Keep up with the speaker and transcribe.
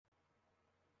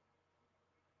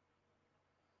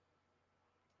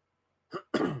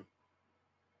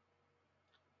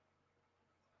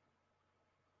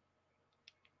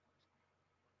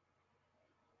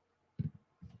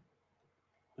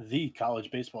The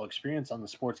college baseball experience on the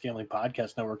Sports Gambling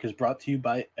Podcast Network is brought to you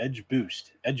by Edge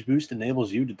Boost. Edge Boost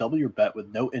enables you to double your bet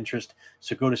with no interest.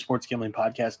 So go to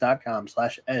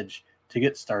sportsgamblingpodcast.com/edge to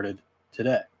get started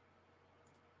today.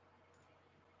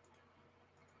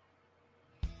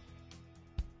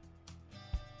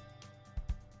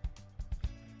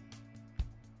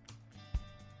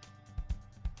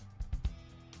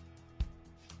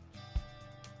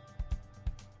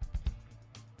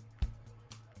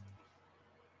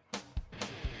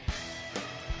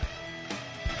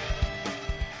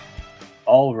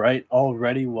 All right,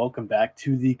 already welcome back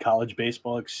to the college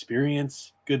baseball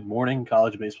experience. Good morning,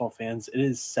 college baseball fans. It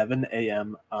is 7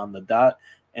 a.m. on the dot,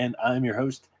 and I'm your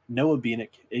host, Noah Beanick,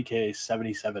 aka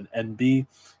 77NB.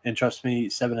 And trust me,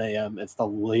 7 a.m. It's the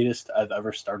latest I've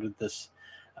ever started this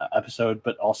episode,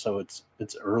 but also it's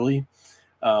early.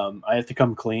 I have to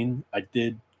come clean. I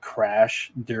did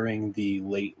crash during the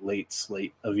late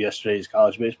slate of yesterday's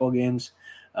college baseball games.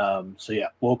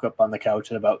 Woke up on the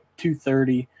couch at about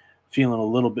 2:30. Feeling a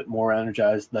little bit more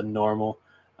energized than normal.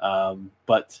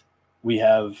 But we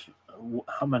have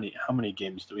how many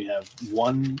games do we have?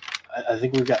 I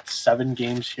think we've got 7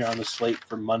 games here on the slate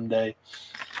for Monday.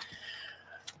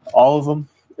 All of them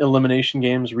elimination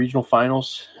games, regional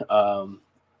finals.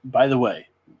 By the way,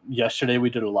 yesterday we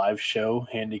did a live show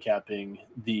handicapping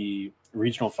the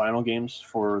regional final games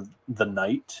for the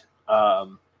night.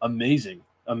 Amazing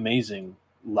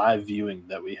live viewing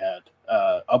that we had.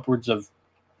 Upwards of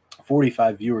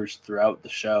 45 viewers throughout the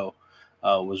show.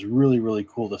 Was really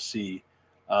cool to see.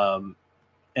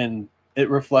 And it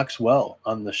reflects well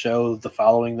on the show, the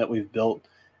following that we've built,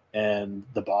 and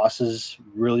the bosses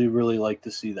really like to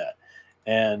see that.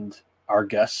 And our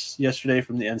guests yesterday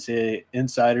from the NCAA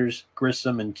Insiders,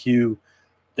 Grissom and Q,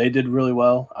 they did really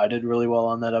well. I did really well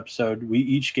on that episode. We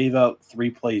each gave out 3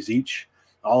 plays each,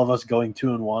 all of us going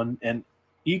 2-1, and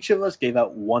each of us gave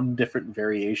out one different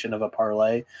variation of a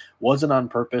parlay. Wasn't on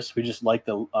purpose. We just liked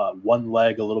the one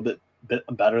leg a little bit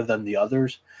better than the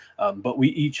others. But we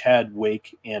each had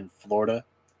Wake and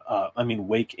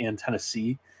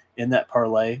Tennessee in that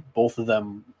parlay. Both of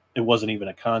them, it wasn't even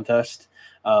a contest.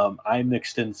 I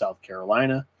mixed in South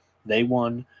Carolina. They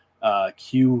won.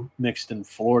 Q mixed in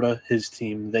Florida. His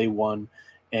team, they won.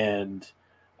 And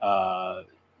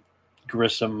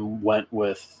Grissom went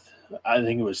with, I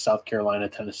think it was South Carolina,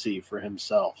 Tennessee for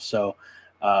himself. So,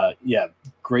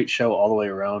 great show all the way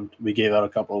around. We gave out a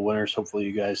couple of winners. Hopefully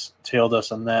you guys tailed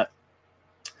us on that.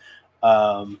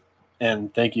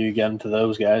 And thank you again to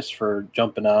those guys for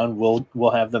jumping on.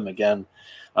 We'll have them again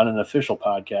on an official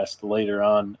podcast later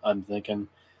on, I'm thinking.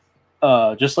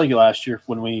 Just like last year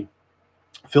when we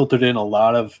filtered in a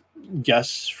lot of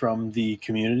guests from the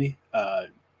community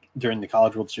during the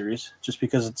College World Series, just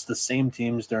because it's the same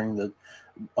teams during the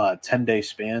 10-day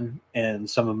span, and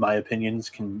some of my opinions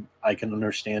I can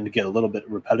understand to get a little bit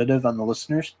repetitive on the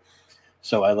listeners.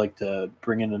 So I like to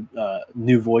bring in a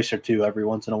new voice or two every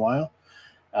once in a while.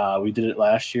 We did it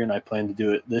last year, and I plan to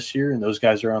do it this year, and those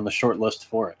guys are on the short list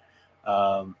for it.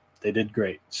 They did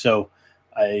great. So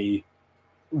I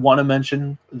want to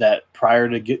mention that prior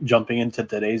to jumping into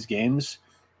today's games,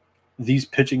 these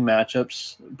pitching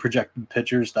matchups, projected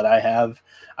pitchers that I have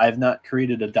not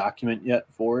created a document yet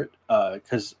for it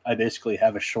because I basically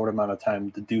have a short amount of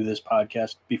time to do this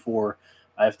podcast before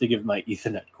I have to give my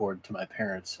Ethernet cord to my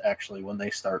parents, actually, when they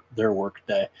start their work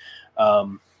day.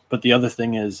 But the other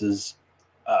thing is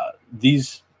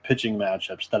these pitching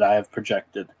matchups that I have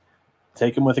projected,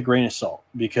 take them with a grain of salt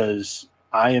because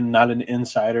I am not an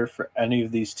insider for any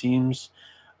of these teams.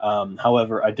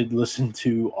 However, I did listen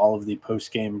to all of the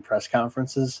post-game press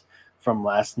conferences from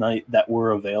last night that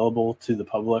were available to the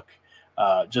public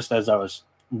just as I was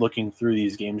looking through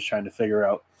these games trying to figure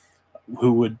out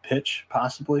who would pitch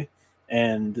possibly.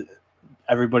 And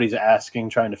everybody's asking,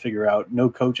 trying to figure out. No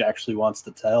coach actually wants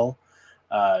to tell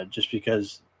just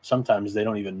because sometimes they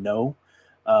don't even know.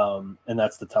 And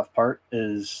that's the tough part,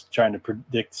 is trying to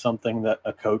predict something that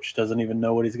a coach doesn't even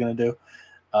know what he's going to do.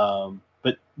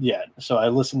 But yeah, so I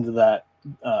listened to that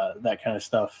kind of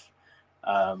stuff.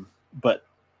 But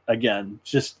again,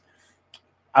 just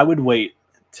I would wait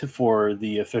for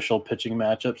the official pitching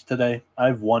matchups today. I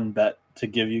have one bet to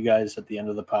give you guys at the end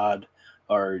of the pod,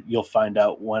 or you'll find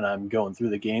out when I'm going through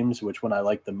the games, which one I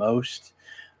like the most.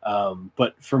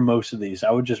 But for most of these, I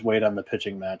would just wait on the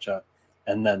pitching matchup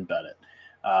and then bet it.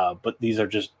 But these are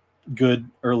just good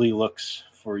early looks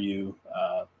for you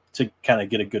to kind of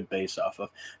get a good base off of.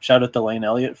 Shout out to Lane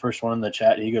Elliott, first one in the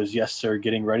chat. He goes, "Yes, sir,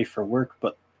 getting ready for work,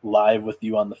 but live with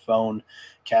you on the phone.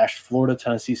 Cashed Florida,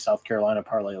 Tennessee, South Carolina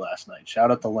parlay last night." Shout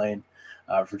out to Lane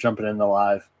for jumping in the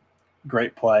live.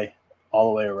 Great play all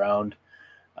the way around.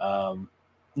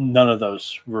 None of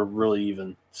those were really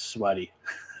even sweaty.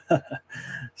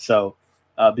 So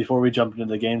before we jump into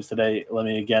the games today, let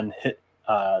me again hit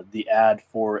the ad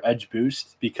for Edge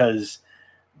Boost, because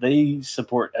they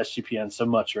support SGPN so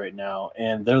much right now,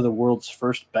 and they're the world's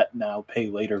first bet now, pay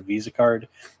later Visa card.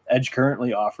 Edge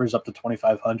currently offers up to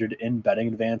 $2,500 in betting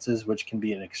advances, which can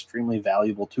be an extremely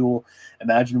valuable tool.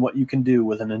 Imagine what you can do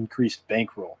with an increased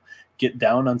bankroll. Get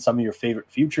down on some of your favorite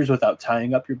futures without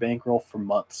tying up your bankroll for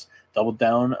months. Double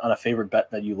down on a favorite bet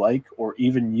that you like, or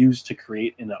even use to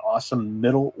create an awesome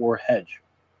middle or hedge.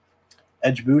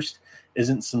 Edge Boost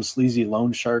isn't some sleazy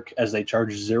loan shark, as they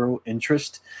charge zero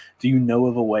interest. Do you know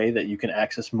of a way that you can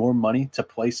access more money to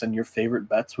place on your favorite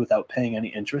bets without paying any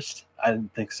interest? I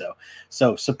didn't think so.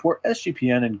 So support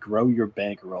SGPN and grow your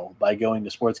bankroll by going to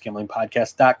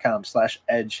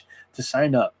sportsgamblingpodcast.com/edge to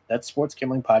sign up. That's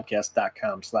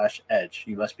sportsgamblingpodcast.com/edge.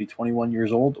 You must be 21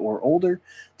 years old or older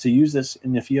to use this,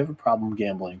 and if you have a problem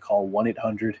gambling, call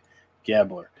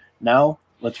 1-800-GAMBLER. Now,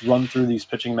 let's run through these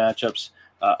pitching matchups.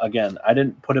 Again, I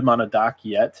didn't put him on a doc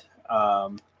yet.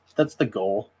 That's the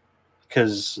goal,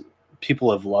 because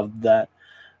people have loved that.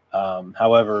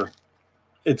 However,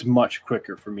 it's much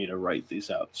quicker for me to write these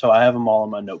out. So I have them all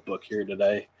in my notebook here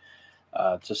today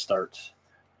to start.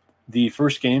 The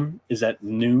first game is at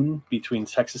noon between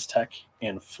Texas Tech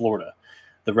and Florida.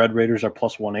 The Red Raiders are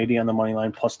plus 180 on the money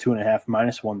line, plus 2.5,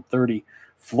 minus 130.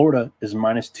 Florida is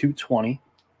minus 220.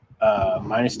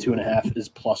 Minus 2.5 is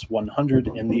plus 100,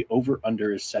 and the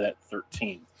over-under is set at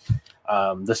 13.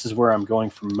 This is where I'm going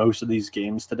for most of these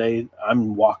games today.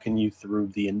 I'm walking you through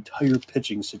the entire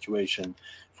pitching situation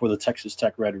for the Texas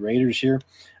Tech Red Raiders here.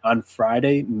 On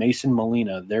Friday, Mason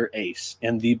Molina, their ace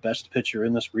and the best pitcher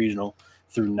in this regional,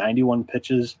 threw 91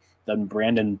 pitches. Then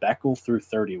Brandon Beckel threw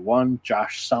 31.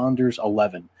 Josh Saunders,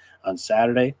 11. On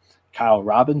Saturday, Kyle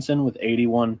Robinson with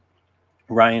 81.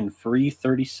 Ryan Free,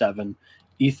 37.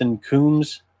 Ethan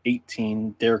Coombs,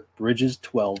 18. Derek Bridges,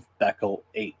 12. Beckel,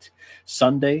 8.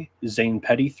 Sunday, Zane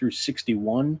Petty threw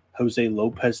 61. Jose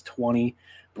Lopez, 20.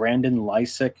 Brandon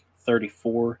Lysick,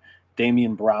 34.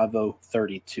 Damian Bravo,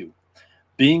 32.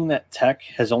 Being that Tech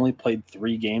has only played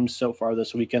 3 games so far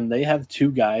this weekend, they have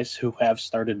 2 guys who have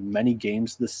started many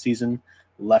games this season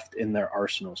left in their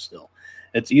arsenal still.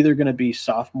 It's either going to be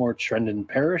sophomore Trendon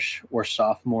Parrish or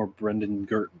sophomore Brendan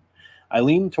Girton. I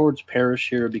lean towards Parrish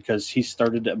here because he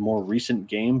started a more recent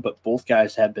game, but both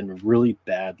guys have been really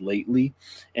bad lately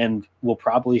and will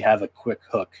probably have a quick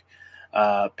hook.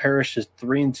 Parrish is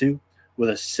 3-2 with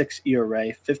a 6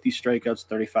 ERA, 50 strikeouts,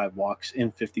 35 walks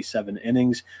in 57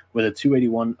 innings with a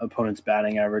 281 opponent's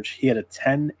batting average. He had a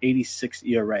 10.86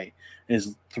 ERA in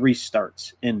his 3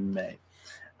 starts in May.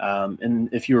 And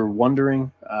if you were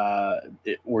wondering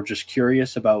or just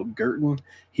curious about Girton,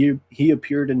 he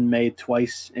appeared in May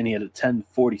twice, and he had a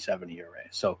 10.47 ERA.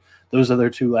 So those are their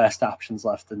 2 last options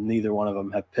left, and neither one of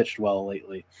them have pitched well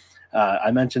lately.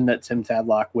 I mentioned that Tim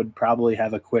Tadlock would probably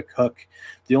have a quick hook.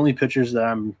 The only pitchers that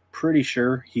I'm pretty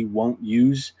sure he won't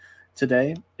use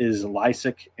today is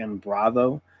Lysick and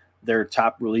Bravo. Their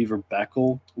top reliever,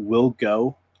 Beckel, will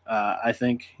go. I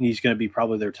think he's going to be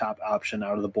probably their top option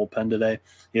out of the bullpen today.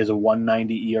 He has a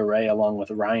 1.90 ERA along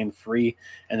with Ryan Free,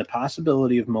 and the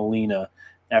possibility of Molina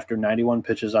after 91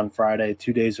 pitches on Friday,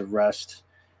 2 days of rest.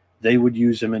 They would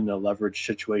use him in a leverage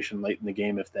situation late in the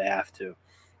game if they have to.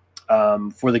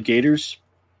 For the Gators,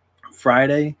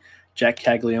 Friday, Jack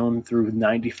Caglione threw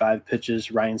 95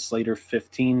 pitches, Ryan Slater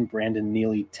 15, Brandon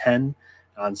Neely 10.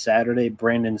 On Saturday,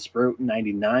 Brandon Sprout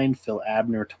 99, Phil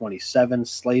Abner 27,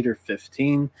 Slater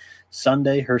 15.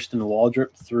 Sunday, Hurston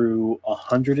Waldrop threw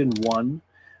 101,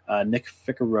 Nick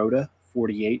Ficarota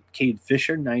 48, Cade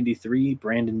Fisher 93,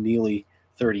 Brandon Neely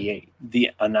 38. The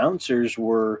announcers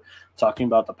were talking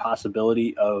about the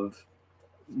possibility of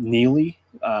Neely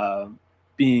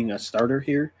being a starter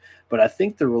here, but I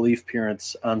think the relief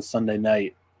appearance on Sunday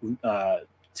night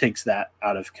takes that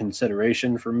out of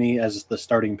consideration for me as the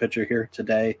starting pitcher here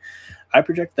today. I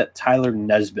project that Tyler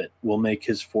Nesbitt will make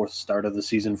his 4th start of the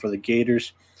season for the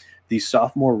Gators. The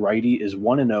sophomore righty is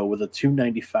 1-0 with a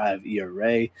 2.95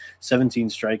 ERA, 17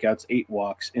 strikeouts, 8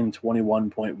 walks in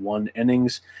 21.1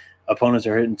 innings. Opponents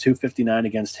are hitting 259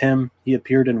 against him. He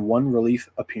appeared in 1 relief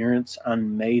appearance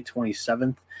on May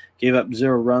 27th, gave up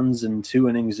 0 runs in 2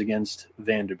 innings against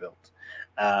Vanderbilt.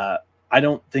 I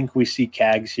don't think we see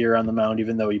Cags here on the mound,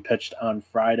 even though he pitched on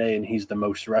Friday and he's the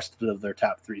most rested of their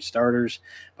top 3 starters,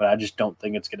 but I just don't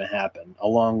think it's going to happen.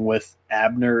 Along with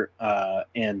Abner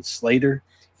and Slater,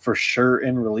 for sure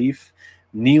in relief.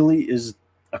 Neely is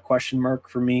a question mark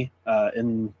for me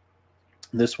in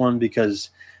this one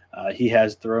because he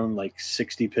has thrown like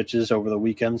 60 pitches over the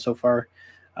weekend so far.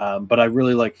 But I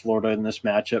really like Florida in this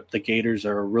matchup. The Gators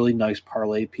are a really nice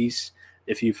parlay piece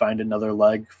if you find another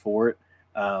leg for it,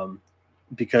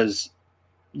 because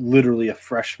literally a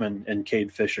freshman in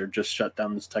Cade Fisher just shut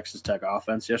down this Texas Tech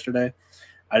offense yesterday.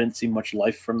 I didn't see much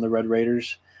life from the Red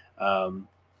Raiders.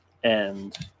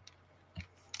 And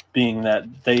being that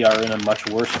they are in a much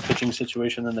worse pitching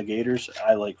situation than the Gators,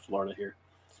 I like Florida here.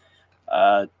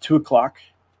 2 o'clock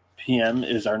p.m.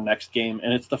 is our next game,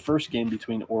 and it's the first game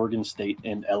between Oregon State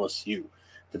and LSU.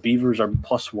 The Beavers are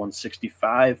plus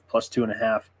 165, plus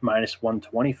 2.5, minus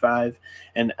 125,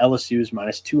 and LSU is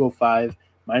minus 205,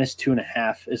 minus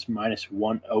 2.5 is minus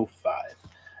 105.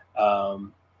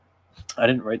 I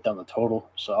didn't write down the total,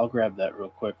 so I'll grab that real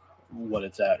quick, what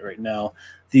it's at right now.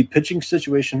 The pitching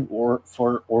situation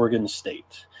for Oregon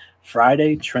State.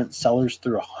 Friday, Trent Sellers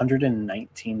threw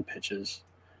 119 pitches.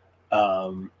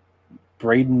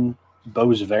 Braden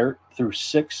Bosevert threw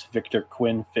 6, Victor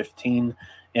Quinn 15,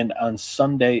 and on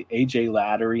Sunday, AJ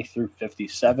Lattery threw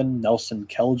 57, Nelson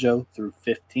Keljo threw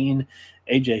 15,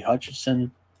 AJ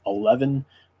Hutchinson 11,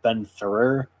 Ben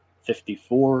Ferrer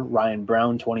 54, Ryan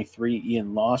Brown 23,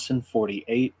 Ian Lawson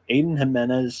 48, Aiden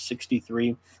Jimenez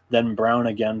 63, then Brown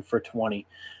again for 20.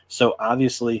 So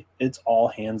obviously it's all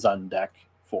hands on deck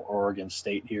for Oregon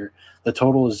State here. The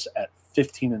total is at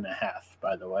 15.5,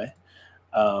 by the way.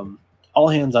 All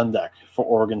hands on deck for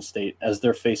Oregon State as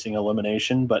they're facing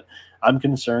elimination, but I'm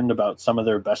concerned about some of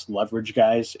their best leverage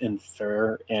guys in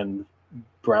Ferrer and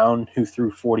Brown, who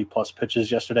threw 40-plus pitches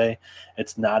yesterday.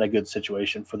 It's not a good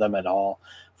situation for them at all.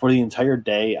 For the entire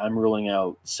day, I'm ruling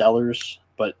out Sellers,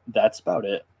 but that's about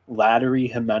it. Lattery,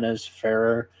 Jimenez,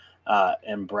 Ferrer,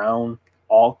 and Brown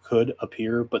all could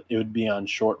appear, but it would be on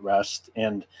short rest,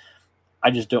 and I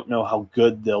just don't know how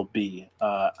good they'll be.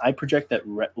 I project that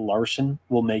Rhett Larson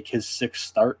will make his 6th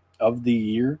start of the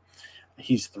year.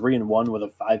 He's 3-1 with a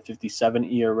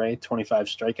 5.57 ERA, 25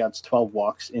 strikeouts, 12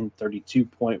 walks in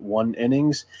 32.1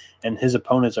 innings, and his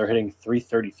opponents are hitting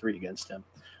 .333 against him.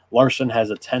 Larson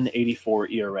has a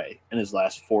 10.84 ERA in his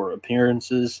last 4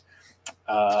 appearances.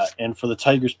 And for the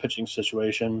Tigers pitching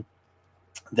situation,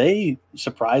 they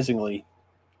surprisingly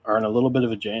are in a little bit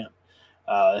of a jam.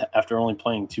 After only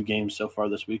playing 2 games so far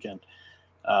this weekend.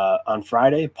 On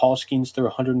Friday, Paul Skeens threw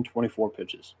 124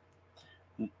 pitches.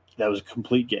 That was a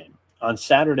complete game. On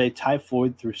Saturday, Ty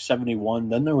Floyd threw 71.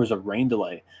 Then there was a rain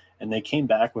delay, and they came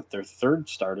back with their 3rd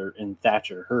starter in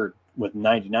Thatcher Hurd with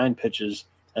 99 pitches,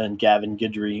 and Gavin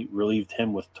Guidry relieved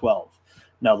him with 12.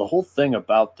 Now, the whole thing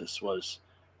about this was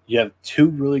you have 2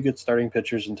 really good starting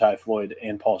pitchers in Ty Floyd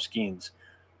and Paul Skeens.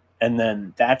 And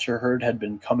then Thatcher Hurd had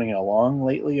been coming along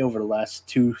lately over the last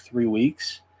 2-3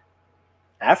 weeks.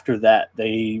 After that,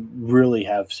 they really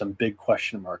have some big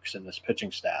question marks in this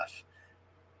pitching staff.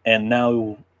 And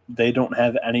now they don't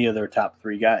have any of their top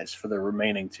 3 guys for the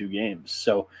remaining 2 games.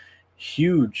 So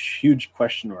huge, huge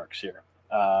question marks here.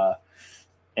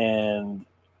 And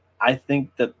I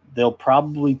think that they'll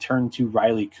probably turn to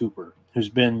Riley Cooper, who's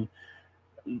been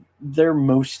their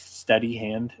most steady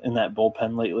hand in that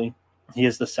bullpen lately. He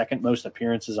has the 2nd most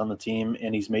appearances on the team,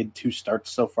 and he's made 2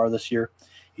 starts so far this year.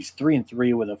 He's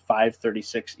 3-3 with a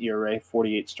 5.36 ERA,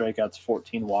 48 strikeouts,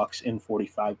 14 walks in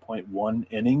 45.1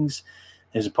 innings.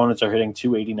 His opponents are hitting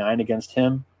 .289 against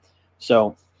him.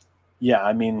 So, yeah,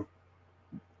 I mean,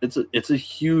 it's a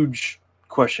huge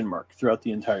question mark throughout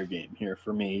the entire game here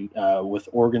for me, with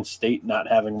Oregon State not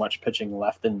having much pitching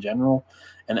left in general,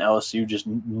 and LSU just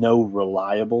no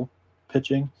reliable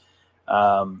pitching.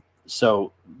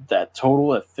 So that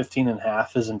total at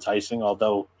 15.5 is enticing,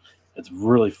 although it's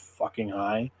really fucking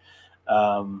high.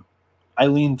 I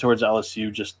lean towards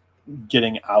LSU just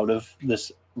getting out of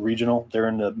this regional. They're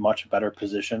in a much better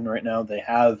position right now. They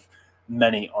have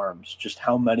many arms. Just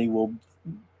how many will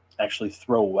actually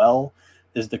throw well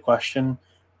is the question.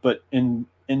 But in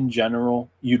general,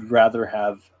 you'd rather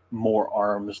have more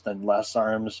arms than less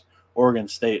arms. Oregon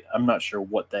State, I'm not sure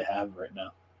what they have right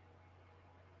now.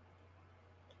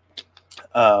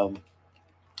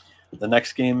 The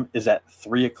next game is at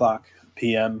 3 o'clock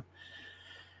p.m.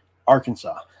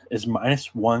 Arkansas is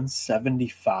minus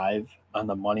 175 on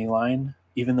the money line,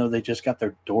 even though they just got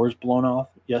their doors blown off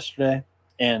yesterday.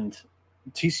 And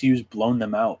TCU's blown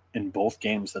them out in both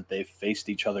games that they've faced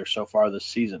each other so far this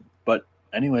season. But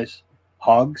anyways,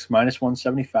 Hogs minus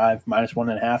 175, minus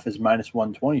 1.5 is minus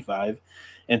 125,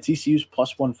 and TCU's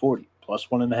plus 140, plus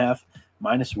 1.5,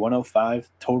 minus 105,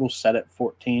 total set at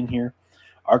 14 here.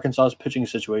 Arkansas's pitching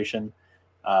situation,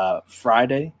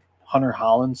 Friday, Hunter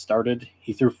Holland started.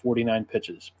 He threw 49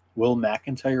 pitches. Will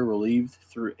McIntyre relieved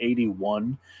through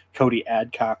 81. Cody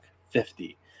Adcock,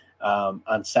 50.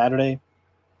 On Saturday,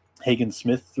 Hagen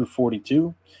Smith threw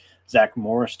 42. Zach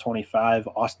Morris, 25.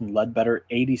 Austin Ledbetter,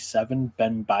 87.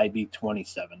 Ben Bybee,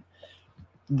 27.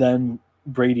 Then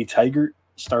Brady Tigert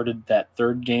started that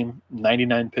third game,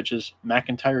 99 pitches.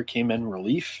 McIntyre came in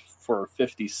relief for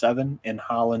 57, and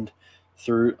Holland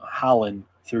threw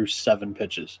 7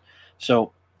 pitches.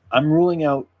 So I'm ruling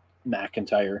out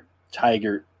McIntyre,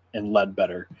 Tigert, and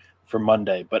Ledbetter for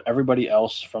Monday, but everybody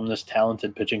else from this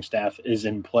talented pitching staff is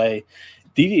in play.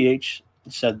 DVH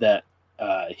said that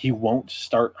he won't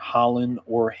start Holland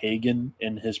or Hagen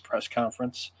in his press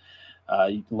conference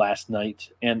last night,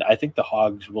 and I think the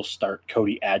Hogs will start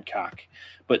Cody Adcock.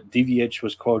 But DVH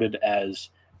was quoted as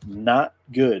not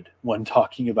good when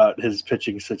talking about his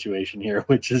pitching situation here,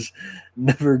 which is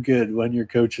never good when your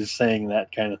coach is saying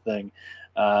that kind of thing.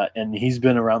 And he's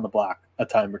been around the block a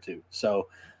time or two. So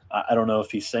I don't know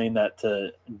if he's saying that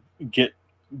to get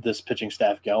this pitching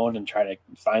staff going and try to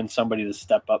find somebody to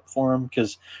step up for him,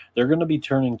 because they're going to be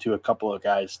turning to a couple of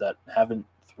guys that haven't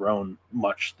thrown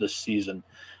much this season.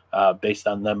 Based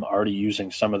on them already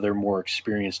using some of their more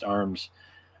experienced arms.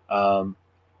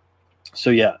 So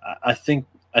yeah, I think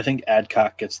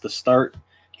Adcock gets the start.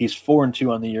 He's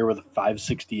 4-2 on the year with a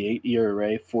 5.68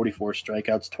 ERA, 44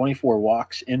 strikeouts, 24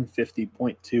 walks in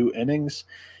 50.2 innings.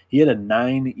 He had a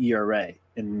 9 ERA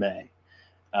in May.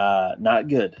 Not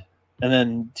good. And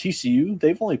then TCU,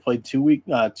 they've only played 2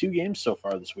 games so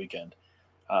far this weekend.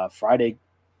 Friday,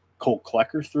 Cole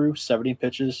Klecker threw 70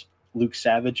 pitches. Luke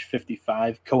Savage,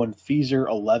 55. Cohen Feezer,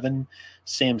 11.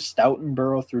 Sam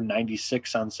Stoutenborough threw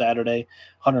 96 on Saturday.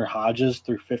 Hunter Hodges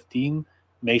threw 15.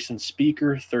 Mason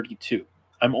Speaker, 32.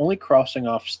 I'm only crossing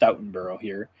off Stoutenborough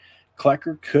here.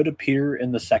 Klecker could appear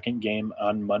in the second game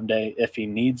on Monday if he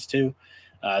needs to.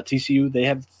 TCU, they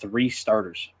have 3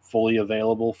 starters fully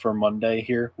available for Monday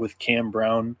here with Cam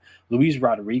Brown. Luis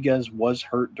Rodriguez was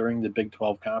hurt during the Big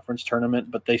 12 conference tournament,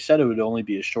 but they said it would only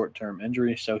be a short-term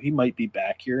injury, so he might be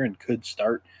back here and could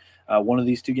start one of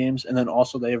these 2 games. And then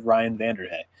also they have Ryan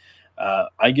Vanderhey.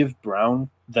 I give Brown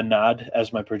the nod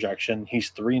as my projection.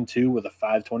 He's 3-2 with a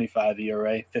 5.25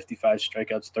 ERA, 55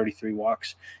 strikeouts, 33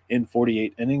 walks in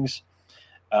 48 innings,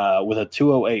 with a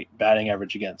 2.08 batting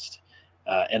average against.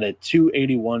 And a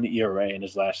 2.81 ERA in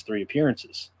his last 3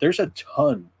 appearances. There's a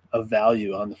ton of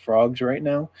value on the Frogs right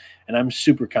now, and I'm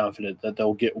super confident that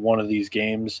they'll get one of these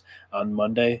games on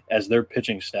Monday, as their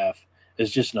pitching staff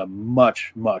is just in a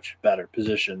much, much better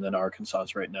position than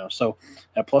Arkansas's right now. So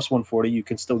at plus 140, you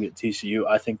can still get TCU.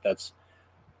 I think that's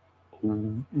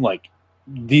like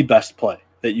the best play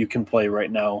that you can play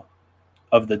right now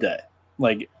of the day.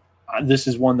 Like, this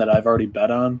is one that I've already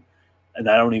bet on, and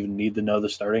I don't even need to know the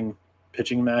starting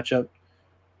pitching matchup.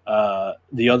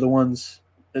 The other ones,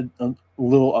 a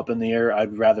little up in the air.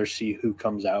 I'd rather see who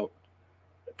comes out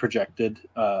projected,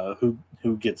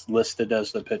 who gets listed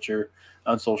as the pitcher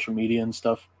on social media and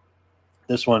stuff.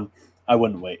 This one, I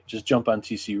wouldn't wait. Just jump on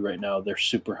TCU right now. They're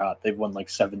super hot. They've won like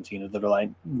 17 of their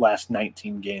last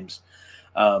 19 games.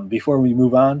 Before we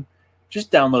move on,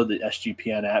 just download the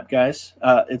SGPN app, guys.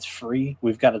 It's free.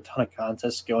 We've got a ton of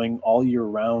contests going all year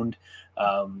round.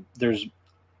 There's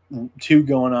 2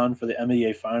 going on for the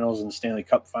NBA Finals and the Stanley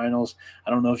Cup Finals. I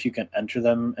don't know if you can enter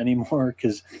them anymore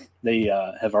because they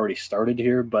have already started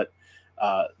here, but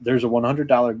there's a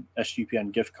 $100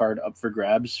 SGPN gift card up for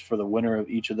grabs for the winner of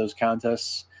each of those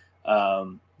contests.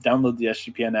 Download the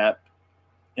SGPN app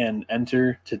and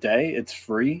enter today. It's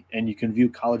free, and you can view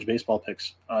college baseball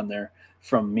picks on there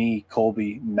from me,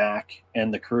 Colby, Mac,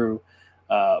 and the crew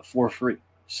for free.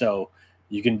 So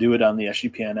you can do it on the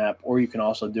SGPN app, or you can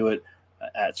also do it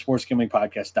at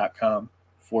sportsgamblingpodcast.com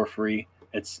for free.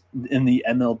 It's in the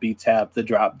MLB tab, the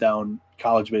drop down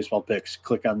college baseball picks.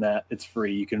 Click on that. It's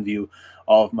free. You can view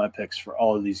all of my picks for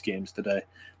all of these games today.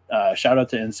 Shout out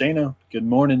to Insano. Good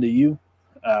morning to you.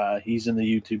 He's in the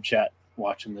YouTube chat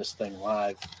watching this thing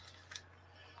live.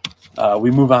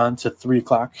 We move on to 3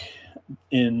 o'clock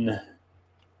in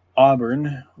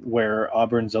Auburn, where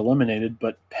Auburn's eliminated,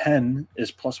 but Penn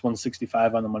is plus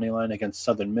 165 on the money line against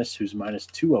Southern Miss, who's minus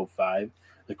 205.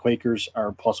 The Quakers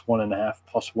are plus 1.5,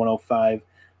 plus 105.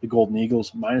 The Golden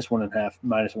Eagles minus 1.5,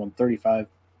 minus 135.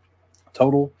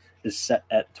 Total is set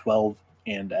at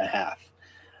 12.5.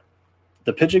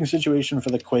 The pitching situation for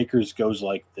the Quakers goes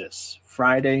like this.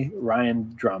 Friday,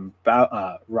 Ryan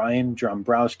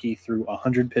Dombrowski threw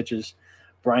 100 pitches.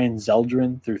 Brian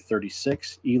Zeldrin threw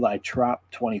 36. Eli Trop,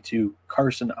 22.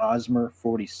 Carson Osmer,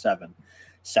 47.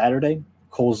 Saturday,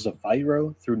 Cole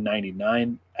Zafiro threw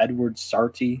 99. Edward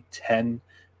Sarty, 10.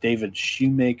 David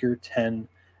Shoemaker, 10.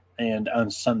 And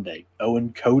on Sunday,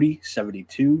 Owen Cody,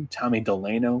 72. Tommy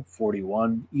Delano,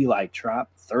 41. Eli Trop,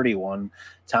 31.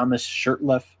 Thomas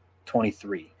Shirtleff,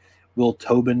 23. Will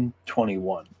Tobin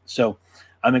 21. So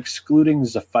I'm excluding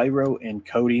Zafiro and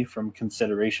Cody from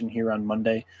consideration here on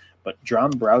Monday, but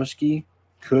Dombrowski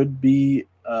could make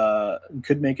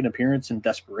an appearance in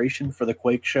desperation for the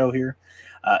Quake show here.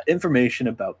 Information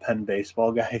about Penn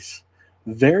baseball, guys,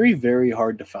 very very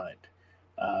hard to find.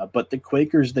 But the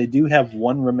Quakers, they do have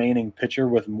one remaining pitcher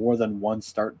with more than one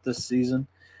start this season,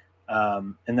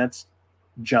 and that's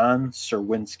John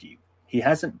Serwinski. He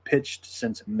hasn't pitched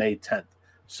since May 10th,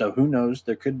 so who knows?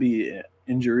 There could be an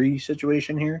injury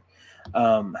situation here.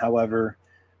 However,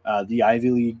 the Ivy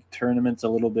League tournament's a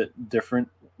little bit different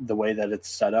the way that it's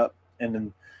set up, and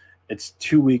then it's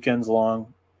 2 weekends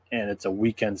long, and it's a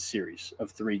weekend series of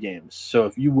 3 games. So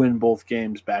if you win both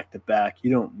games back to back,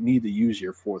 you don't need to use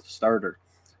your fourth starter,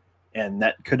 and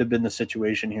that could have been the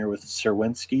situation here with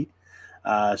Serwinski.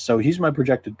 So he's my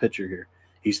projected pitcher here.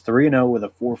 He's 3-0 with a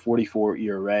 4.44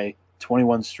 ERA,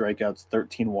 21 strikeouts,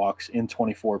 13 walks in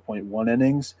 24.1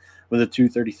 innings with a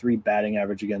 233 batting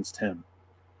average against him.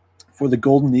 For the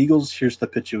Golden Eagles, here's the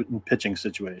pitching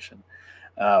situation.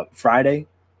 Friday,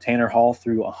 Tanner Hall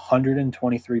threw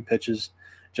 123 pitches,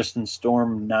 Justin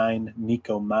Storm 9,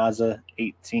 Nico Mazza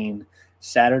 18.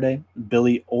 Saturday,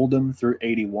 Billy Oldham threw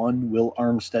 81, Will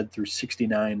Armstead threw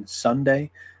 69. Sunday,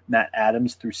 Matt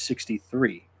Adams threw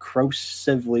 63, Croce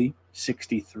Sivley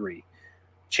 63,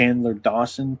 Chandler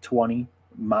Dawson 20,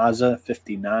 Mazza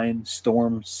 59,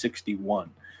 Storm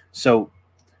 61. So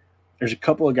there's a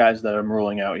couple of guys that I'm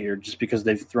ruling out here just because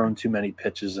they've thrown too many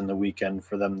pitches in the weekend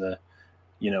for them to,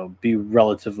 be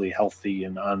relatively healthy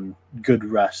and on good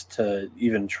rest to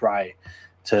even try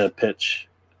to pitch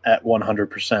at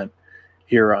 100%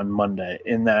 here on Monday.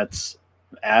 And that's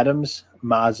Adams,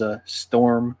 Mazza,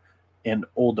 Storm, and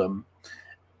Oldham.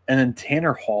 And then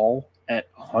Tanner Hall at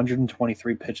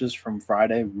 123 pitches from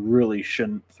Friday really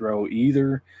shouldn't throw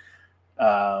either.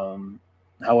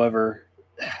 However,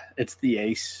 it's the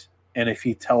ace. And if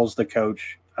he tells the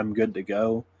coach, I'm good to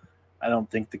go, I don't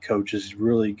think the coach is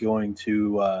really going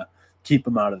to keep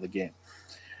him out of the game.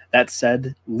 That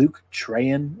said, Luke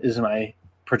Trahan is my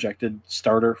projected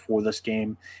starter for this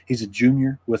game. He's a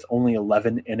junior with only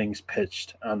 11 innings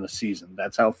pitched on the season.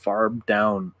 That's how far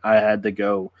down I had to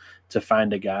go to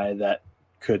find a guy that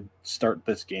could start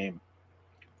this game.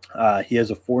 He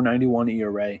has a 4.91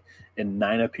 ERA in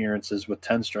 9 appearances with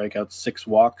 10 strikeouts, 6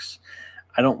 walks.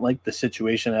 I don't like the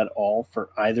situation at all for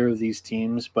either of these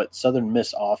teams, but Southern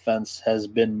Miss offense has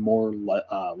been more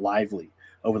lively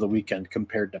over the weekend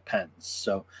compared to Penn's.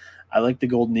 So I like the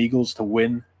Golden Eagles to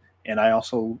win, and I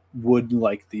also would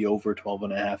like the over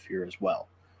 12.5 here as well.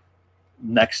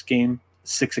 Next game,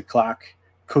 6 o'clock,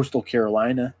 Coastal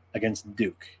Carolina against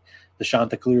Duke. The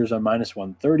Chanticleers are minus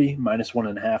 130, minus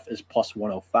 1.5 is plus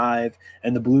 105,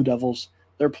 and the Blue Devils,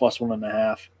 they're plus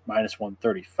 1.5, minus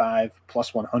 135,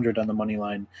 plus 100 on the money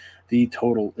line. The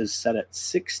total is set at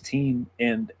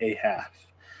 16.5.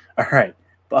 All right,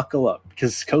 buckle up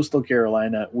because Coastal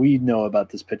Carolina, we know about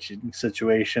this pitching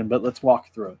situation, but let's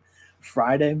walk through it.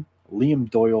 Friday, Liam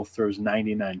Doyle throws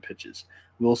 99 pitches.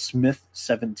 Will Smith,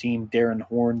 17, Darren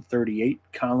Horn, 38,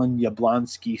 Colin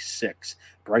Yablonski, 6,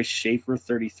 Bryce Schaefer,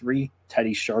 33,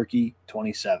 Teddy Sharkey,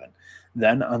 27.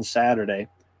 Then on Saturday,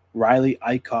 Riley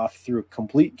Eichhoff threw a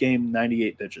complete game,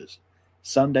 98 pitches.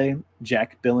 Sunday,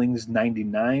 Jack Billings,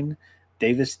 99,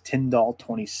 Davis Tyndall,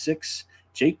 26,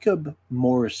 Jacob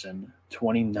Morrison,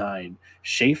 29,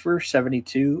 Schaefer,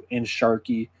 72, and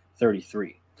Sharkey,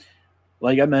 33.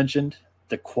 Like I mentioned,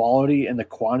 the quality and the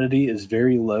quantity is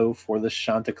very low for the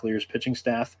Chanticleers pitching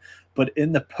staff, but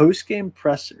in the post-game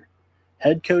presser,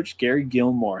 head coach Gary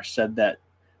Gilmore said that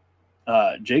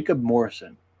Jacob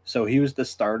Morrison, so he was the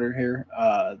starter here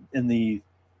in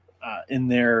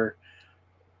their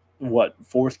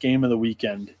fourth game of the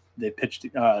weekend. They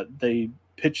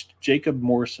pitched Jacob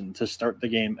Morrison to start the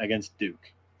game against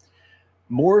Duke.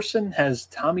 Morrison has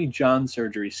Tommy John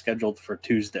surgery scheduled for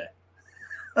Tuesday.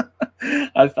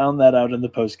 I found that out in the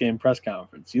post-game press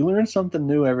conference. You learn something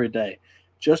new every day.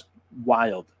 Just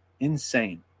wild,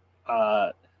 insane.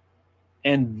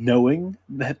 And knowing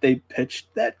that they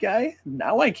pitched that guy,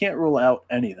 now I can't rule out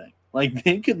anything. Like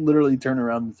they could literally turn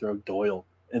around and throw Doyle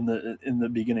in the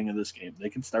beginning of this game. They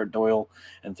could start Doyle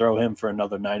and throw him for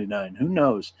another 99. Who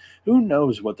knows? Who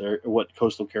knows what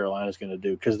Coastal Carolina is going to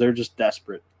do because they're just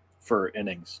desperate for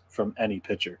innings from any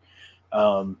pitcher.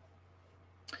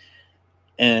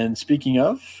 And speaking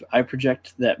of, I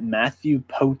project that Matthew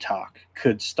Potok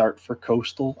could start for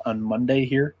Coastal on Monday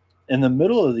here. In the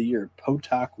middle of the year,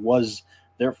 Potok was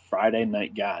their Friday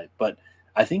night guy, but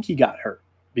I think he got hurt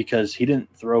because he didn't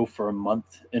throw for a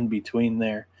month in between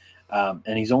there,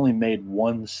 and he's only made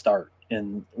one start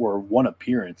or one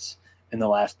appearance in the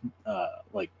last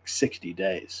 60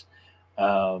 days.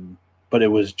 But it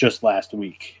was just last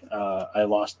week. I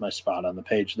lost my spot on the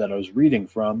page that I was reading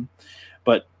from,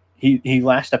 but he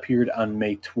last appeared on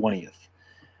May 20th.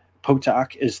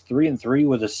 Potok is 3-3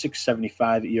 with a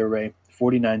 6.75 ERA,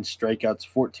 49 strikeouts,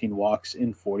 14 walks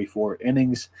in 44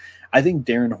 innings. I think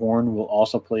Darren Horn will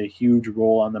also play a huge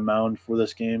role on the mound for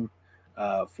this game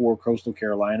for Coastal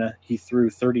Carolina. He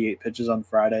threw 38 pitches on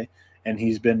Friday, and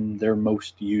he's been their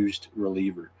most used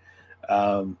reliever.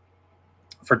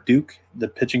 For Duke, the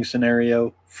pitching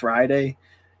scenario Friday,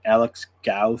 Alex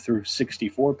Gao threw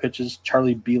 64 pitches,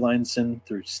 Charlie Bielenson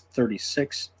threw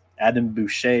 36, Adam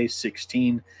Boucher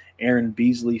 16, Aaron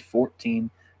Beasley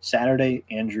 14. Saturday,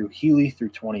 Andrew Healy threw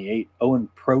 28, Owen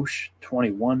Prosch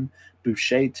 21,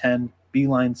 Boucher 10,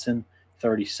 Bielenson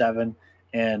 37,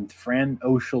 and Fran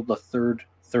Oschel III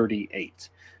 38.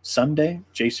 Sunday,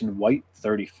 Jason White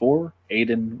 34,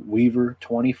 Aiden Weaver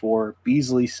 24,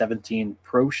 Beasley 17,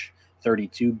 Prosch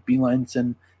 32,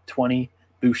 Bielenson 20,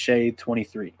 Boucher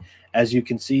 23. As you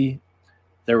can see,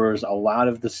 there was a lot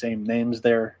of the same names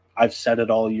there. I've said it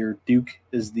all year. Duke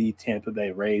is the Tampa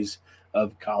Bay Rays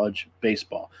of college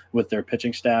baseball with their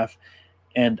pitching staff.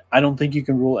 And I don't think you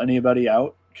can rule anybody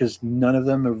out because none of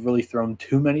them have really thrown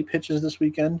too many pitches this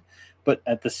weekend. But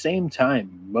at the same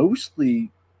time,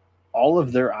 mostly all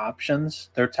of their options,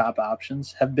 their top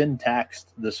options, have been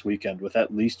taxed this weekend with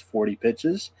at least 40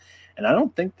 pitches. And I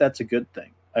don't think that's a good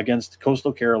thing against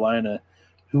Coastal Carolina,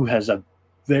 who has a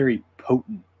very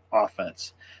potent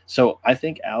offense. So I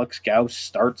think Alex Gauss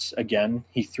starts again.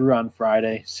 He threw on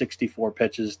Friday, 64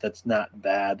 pitches. That's not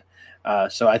bad.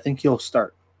 So I think he'll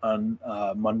start on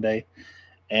Monday.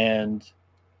 And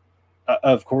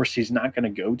of course, he's not going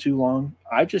to go too long.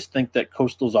 I just think that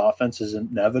Coastal's offense is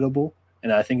inevitable,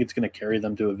 and I think it's going to carry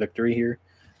them to a victory here.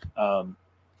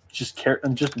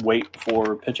 Just wait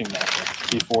for pitching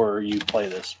matchup before you play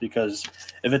this, because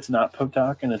if it's not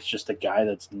Potok and it's just a guy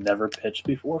that's never pitched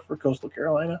before for Coastal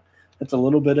Carolina, it's a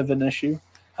little bit of an issue.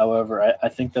 However, I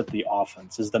think that the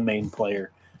offense is the main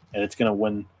player, and it's going to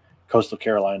win Coastal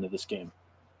Carolina this game.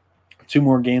 2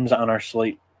 more games on our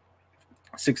slate.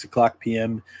 6:00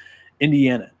 p.m.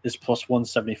 Indiana is plus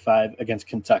 175 against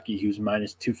Kentucky, who's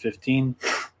minus 215.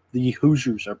 The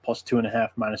Hoosiers are plus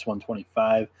 2.5, minus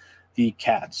 125. The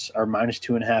Cats are minus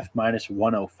 2.5, minus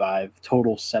 105.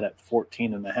 Total set at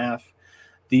 14.5.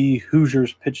 The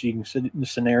Hoosiers pitching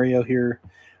scenario here.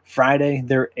 Friday,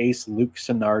 their ace Luke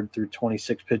Sennard threw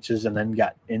 26 pitches and then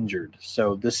got injured.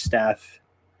 So this staff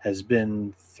has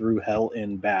been through hell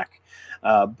and back.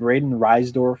 Braden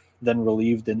Reisdorf then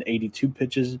relieved in 82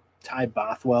 pitches. Ty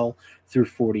Bothwell threw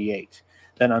 48.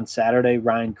 Then on Saturday,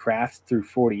 Ryan Kraft threw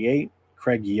 48.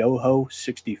 Craig Yoho,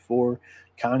 64.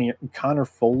 Connor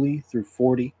Foley threw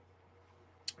 40.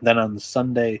 Then on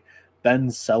Sunday, Ben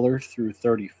Seller threw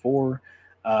 34.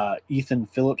 Ethan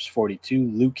Phillips, 42.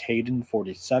 Luke Hayden,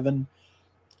 47.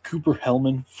 Cooper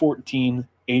Hellman, 14.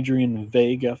 Adrian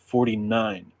Vega,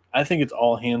 49. I think it's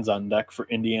all hands on deck for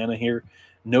Indiana here.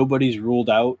 Nobody's ruled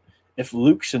out. If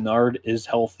Luke Sennard is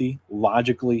healthy,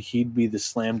 logically he'd be the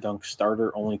slam dunk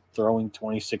starter, only throwing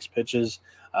 26 pitches.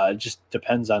 It just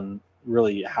depends on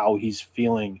really how he's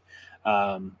feeling.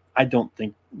 I don't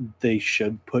think they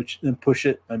should push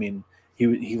it. I mean,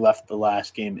 he left the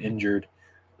last game injured.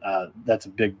 That's a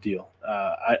big deal.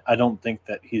 I don't think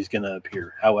that he's going to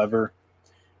appear. However,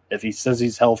 if he says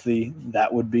he's healthy,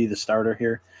 that would be the starter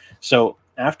here. So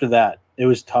after that, it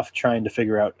was tough trying to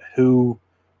figure out who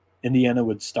Indiana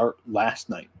would start last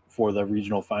night for the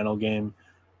regional final game.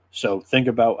 So think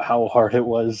about how hard it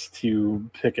was to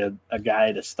pick a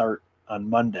guy to start on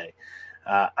Monday.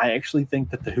 I actually think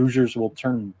that the Hoosiers will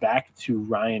turn back to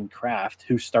Ryan Kraft,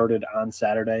 who started on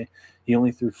Saturday. He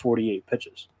only threw 48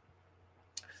 pitches.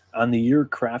 On the year,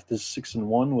 Kraft is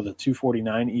 6-1 with a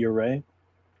 2.49 ERA,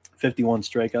 51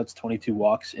 strikeouts, 22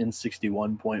 walks in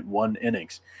 61.1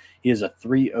 innings. He has a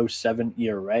 3.07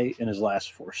 ERA in his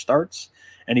last 4 starts,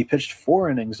 and he pitched 4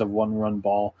 innings of 1-run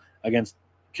ball against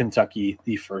Kentucky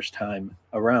the first time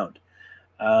around.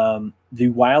 The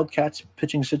Wildcats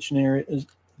pitching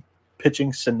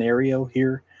scenario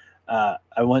here. I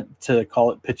went to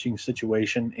call it pitching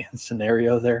situation and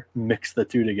scenario there, mix the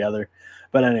two together.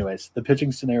 But anyways, the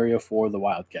pitching scenario for the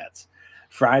Wildcats.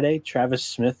 Friday, Travis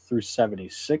Smith threw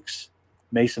 76,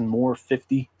 Mason Moore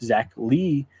 50, Zach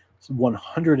Lee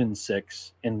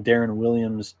 106, and Darren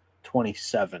Williams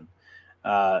 27.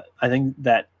 I think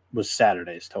that was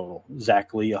Saturday's total.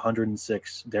 Zach Lee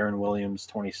 106, Darren Williams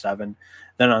 27.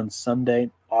 Then on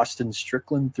Sunday, Austin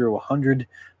Strickland threw 100,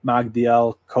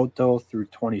 Magdiel Cotto threw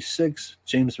 26,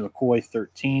 James McCoy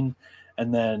 13,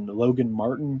 And then Logan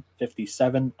Martin,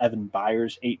 57, Evan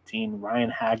Byers, 18, Ryan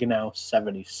Hagenow,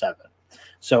 77.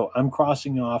 So I'm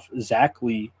crossing off Zach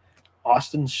Lee,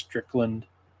 Austin Strickland,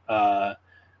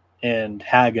 and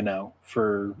Hagenow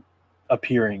for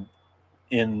appearing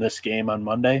in this game on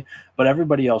Monday, but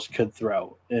everybody else could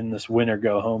throw in this win or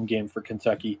go home game for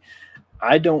Kentucky.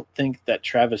 I don't think that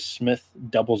Travis Smith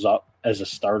doubles up as a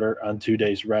starter on 2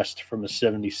 days rest from a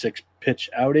 76 pitch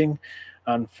outing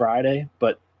on Friday,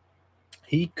 but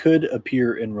he could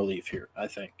appear in relief here, I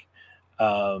think.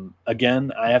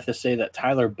 Again, I have to say that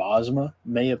Tyler Bosma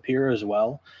may appear as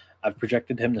well. I've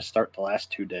projected him to start the last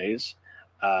 2 days,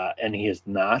 and he is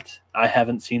not. I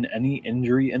haven't seen any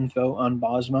injury info on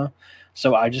Bosma,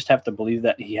 so I just have to believe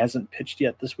that he hasn't pitched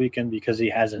yet this weekend because he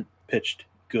hasn't pitched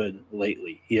good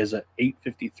lately. He has an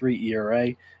 8.53 ERA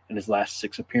in his last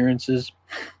 6 appearances.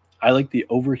 I like the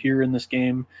over here in this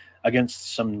game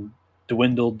against some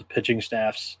dwindled pitching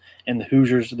staffs. And the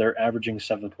Hoosiers, they're averaging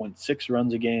 7.6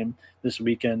 runs a game this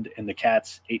weekend, and the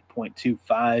Cats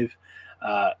 8.25.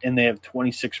 And they have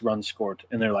 26 runs scored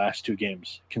in their last 2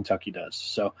 games. Kentucky does.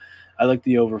 So I like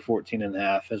the over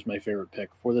 14.5 as my favorite pick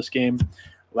for this game.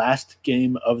 Last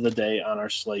game of the day on our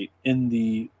slate in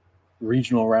the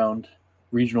regional round,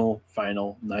 regional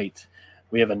final night.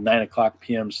 We have a 9:00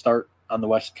 p.m. start on the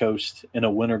West Coast in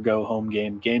a winner go home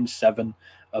game, Game 7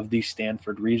 of the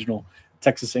Stanford Regional.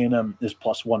 Texas A&M is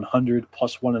plus 100,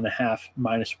 plus 1.5,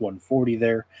 minus 140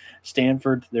 there.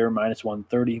 Stanford, they're minus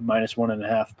 130, minus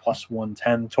 1.5, plus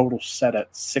 110. Total set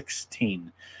at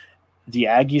 16. The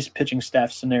Aggies pitching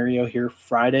staff scenario here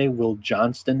Friday. Will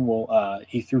Johnston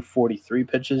he threw 43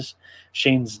 pitches.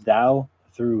 Shane Dow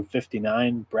threw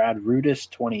 59. Brad Rudis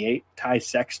 28. Ty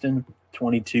Sexton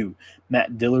 22.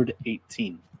 Matt Dillard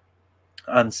 18.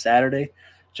 On Saturday,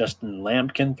 Justin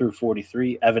Lampkin threw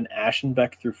 43. Evan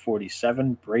Aschenbeck threw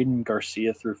 47. Braden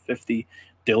Garcia threw 50.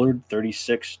 Dillard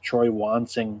 36. Troy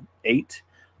Wansing 8.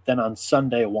 Then on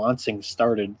Sunday, Wansing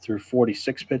started through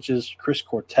 46 pitches. Chris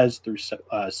Cortez threw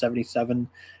 77.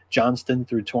 Johnston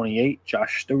threw 28.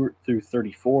 Josh Stewart threw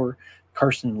 34.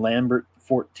 Carson Lambert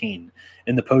 14.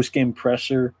 In the postgame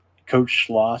presser, Coach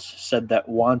Schloss said that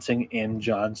Wansing and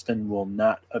Johnston will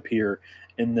not appear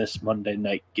in this Monday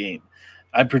night game.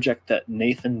 I project that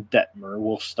Nathan Detmer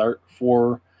will start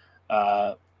for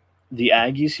the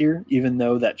Aggies here, even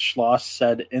though that Schloss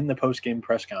said in the postgame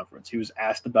press conference, he was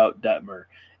asked about Detmer,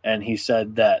 and he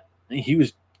said that he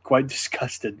was quite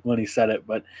disgusted when he said it,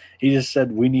 but he just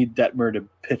said we need Detmer to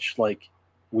pitch like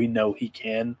we know he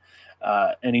can,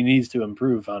 and he needs to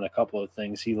improve on a couple of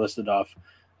things. He listed off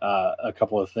a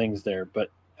couple of things there,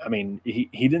 but, I mean, he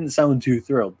didn't sound too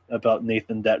thrilled about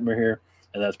Nathan Detmer here,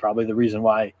 and that's probably the reason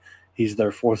why he's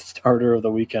their 4th starter of the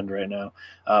weekend right now.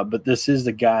 But this is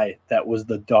the guy that was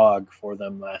the dog for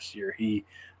them last year. He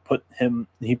put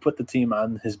the team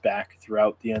on his back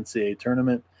throughout the NCAA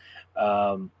tournament.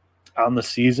 On the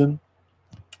season,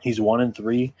 he's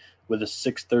 1-3 with a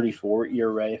 6.34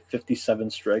 ERA, 57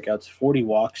 strikeouts, 40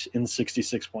 walks in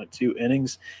 66.2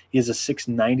 innings. He has a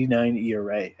 6.99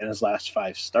 ERA in his last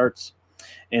 5 starts.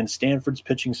 And Stanford's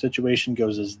pitching situation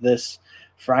goes as this.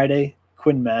 Friday,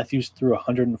 Quinn Matthews threw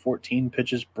 114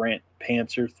 pitches. Brant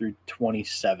Panzer threw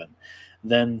 27.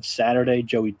 Then Saturday,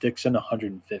 Joey Dixon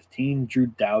 115. Drew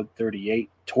Dowd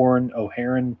 38. Torrin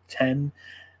O'Haron 10.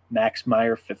 Max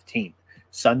Meyer 15.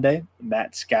 Sunday,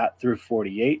 Matt Scott threw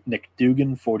 48. Nick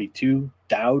Dugan 42.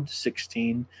 Dowd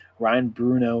 16. Ryan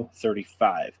Bruno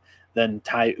 35. Then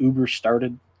Ty Uber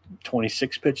started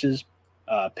 26 pitches.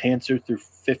 Panzer threw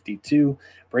 52,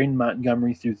 Braden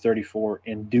Montgomery threw 34,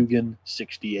 and Dugan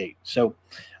 68. So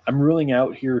I'm ruling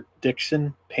out here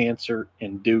Dixon, Panzer,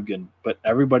 and Dugan, but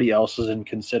everybody else is in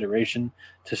consideration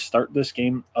to start this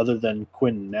game other than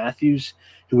Quinn Matthews,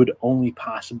 who would only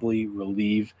possibly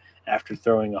relieve after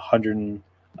throwing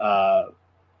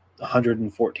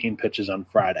 114 pitches on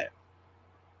Friday.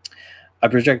 I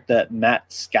project that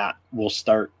Matt Scott will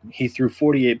start. He threw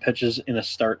 48 pitches in a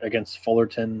start against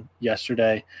Fullerton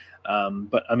yesterday.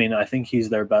 But, I mean, I think he's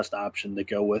their best option to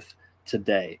go with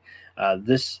today.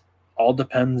 This all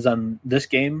depends on this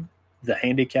game. The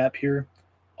handicap here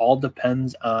all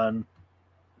depends on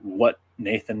what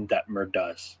Nathan Detmer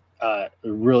does.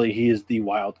 Really, he is the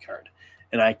wild card.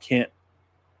 And I can't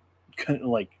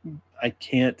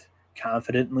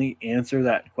confidently answer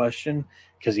that question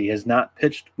because he has not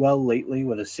pitched well lately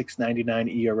with a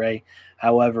 6.99 ERA.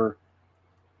 However,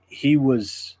 he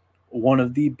was one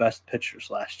of the best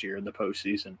pitchers last year in the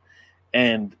postseason,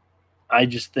 and I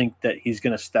just think that he's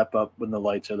going to step up when the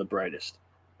lights are the brightest.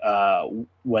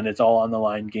 When it's all on the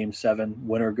line, Game 7,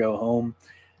 win or go home,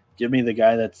 give me the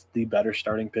guy that's the better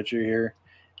starting pitcher here,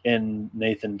 in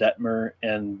Nathan Detmer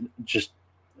and just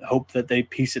hope that they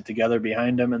piece it together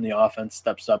behind him and the offense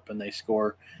steps up and they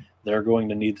score. They're going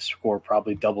to need to score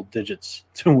probably double digits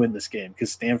to win this game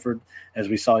because Stanford, as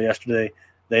we saw yesterday,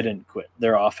 they didn't quit.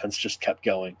 Their offense just kept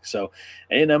going. So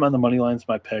A&M on the money line is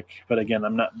my pick. But again,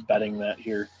 I'm not betting that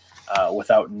here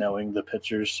without knowing the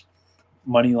pitchers.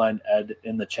 Moneyline Ed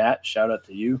in the chat. Shout out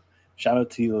to you. Shout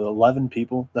out to the 11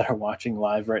 people that are watching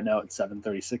live right now at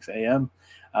 7:36 a.m.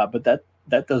 But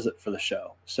that does it for the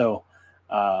show. So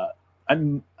I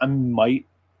might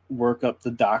work up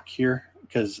the doc here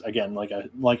because again, like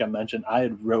I mentioned, I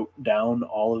had wrote down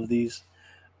all of these,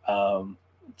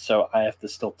 so I have to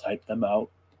still type them out.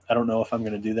 I don't know if I'm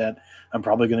going to do that. I'm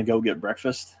probably going to go get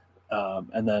breakfast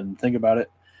and then think about it.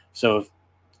 So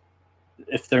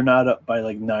if they're not up by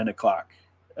like 9:00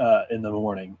 in the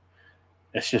morning,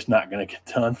 it's just not going to get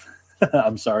done.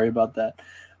 I'm sorry about that,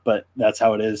 but that's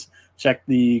how it is. Check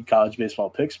the college baseball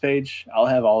picks page. I'll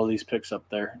have all of these picks up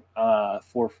there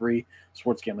for free.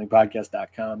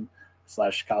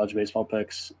 sportsgamblingpodcast.com/college baseball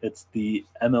picks. It's the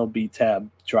MLB tab,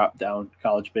 drop down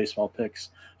college baseball picks.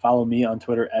 Follow me on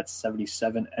Twitter at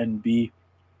 77NB.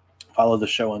 Follow the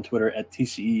show on Twitter at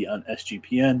TCE on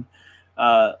SGPN.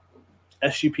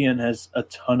 SGPN has a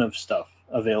ton of stuff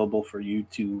available for you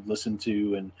to listen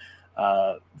to and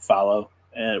follow,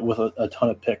 and with a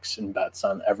ton of picks and bets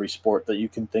on every sport that you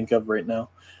can think of right now.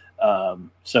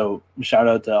 So shout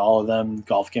out to all of them.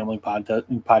 Golf Gambling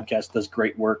Podcast does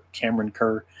great work. Cameron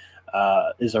Kerr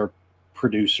is our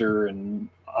producer and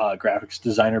graphics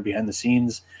designer behind the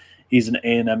scenes. He's an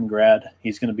A&M grad.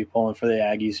 He's going to be pulling for the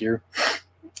Aggies here.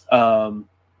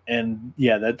 And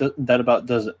yeah, that about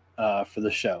does it for the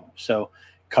show. So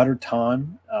Cutter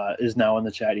Ton is now in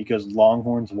the chat. He goes,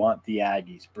 Longhorns want the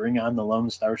Aggies. Bring on the Lone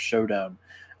Star Showdown.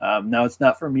 Now, it's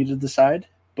not for me to decide,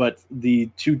 but the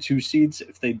 2 seeds,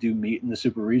 if they do meet in the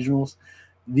Super Regionals,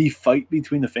 the fight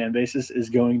between the fan bases is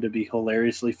going to be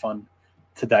hilariously fun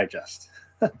to digest.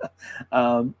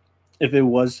 If it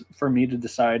was for me to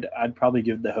decide, I'd probably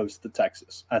give the host to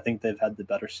Texas. I think they've had the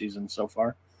better season so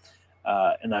far,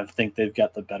 and I think they've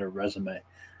got the better resume.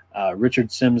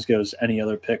 Richard Sims goes, any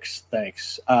other picks?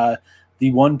 Thanks.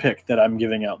 The one pick that I'm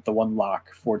giving out, the one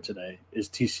lock for today, is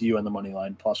TCU on the money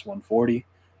line plus 140.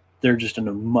 They're just in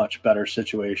a much better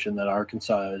situation than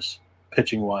Arkansas is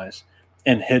pitching-wise.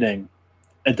 And hitting,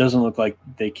 it doesn't look like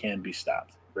they can be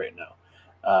stopped right now.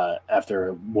 After,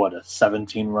 a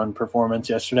 17-run performance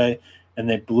yesterday, and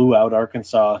they blew out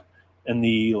Arkansas in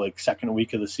the second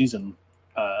week of the season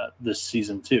this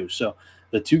season too. So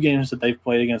the 2 games that they've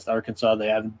played against Arkansas, they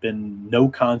have been no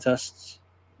contests.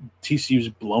 TCU's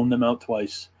blown them out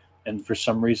twice, and for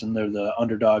some reason they're the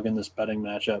underdog in this betting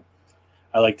matchup.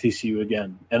 I like TCU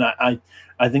again, and I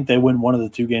think they win one of the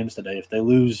 2 games today. If they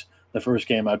lose the first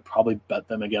game, I'd probably bet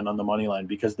them again on the money line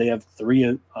because they have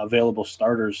 3 available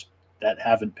starters that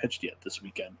haven't pitched yet this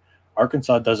weekend.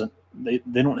 Arkansas doesn't. They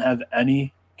don't have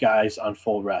any guys on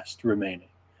full rest remaining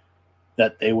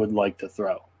that they would like to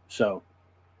throw. So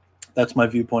that's my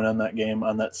viewpoint on that game,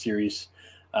 on that series.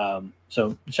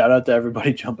 So shout out to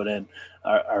everybody jumping in.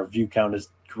 Our view count has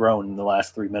grown in the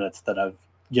last 3 minutes that I've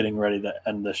getting ready to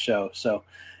end the show. So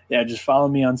yeah, just follow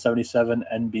me on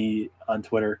 77NB on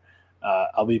Twitter.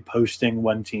 I'll be posting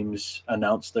when teams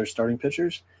announce their starting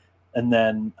pitchers, and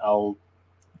then I'll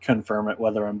confirm it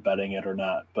whether I'm betting it or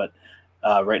not. But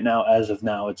right now, as of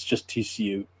now, it's just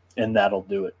TCU, and that'll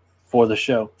do it for the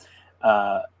show.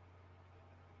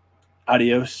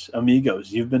 Adios,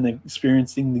 amigos. You've been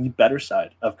experiencing the better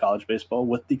side of college baseball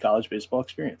with the College Baseball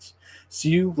Experience. See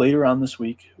you later on this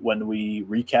week when we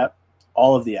recap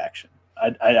all of the action.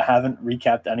 I haven't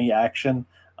recapped any action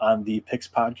on the Picks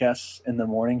podcasts in the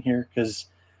morning here because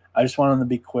I just want them to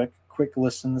be quick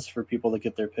listens for people to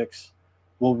get their picks.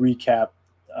 We'll recap.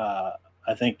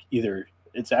 I think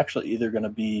it's either going to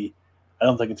be, I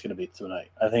don't think it's going to be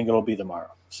tonight. I think it'll be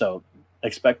tomorrow. So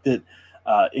expect it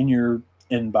in your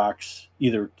inbox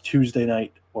either Tuesday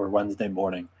night or Wednesday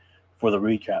morning for the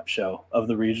recap show of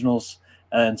the regionals.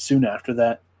 And soon after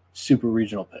that, super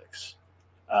regional picks.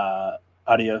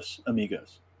 Adios,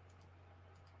 amigos.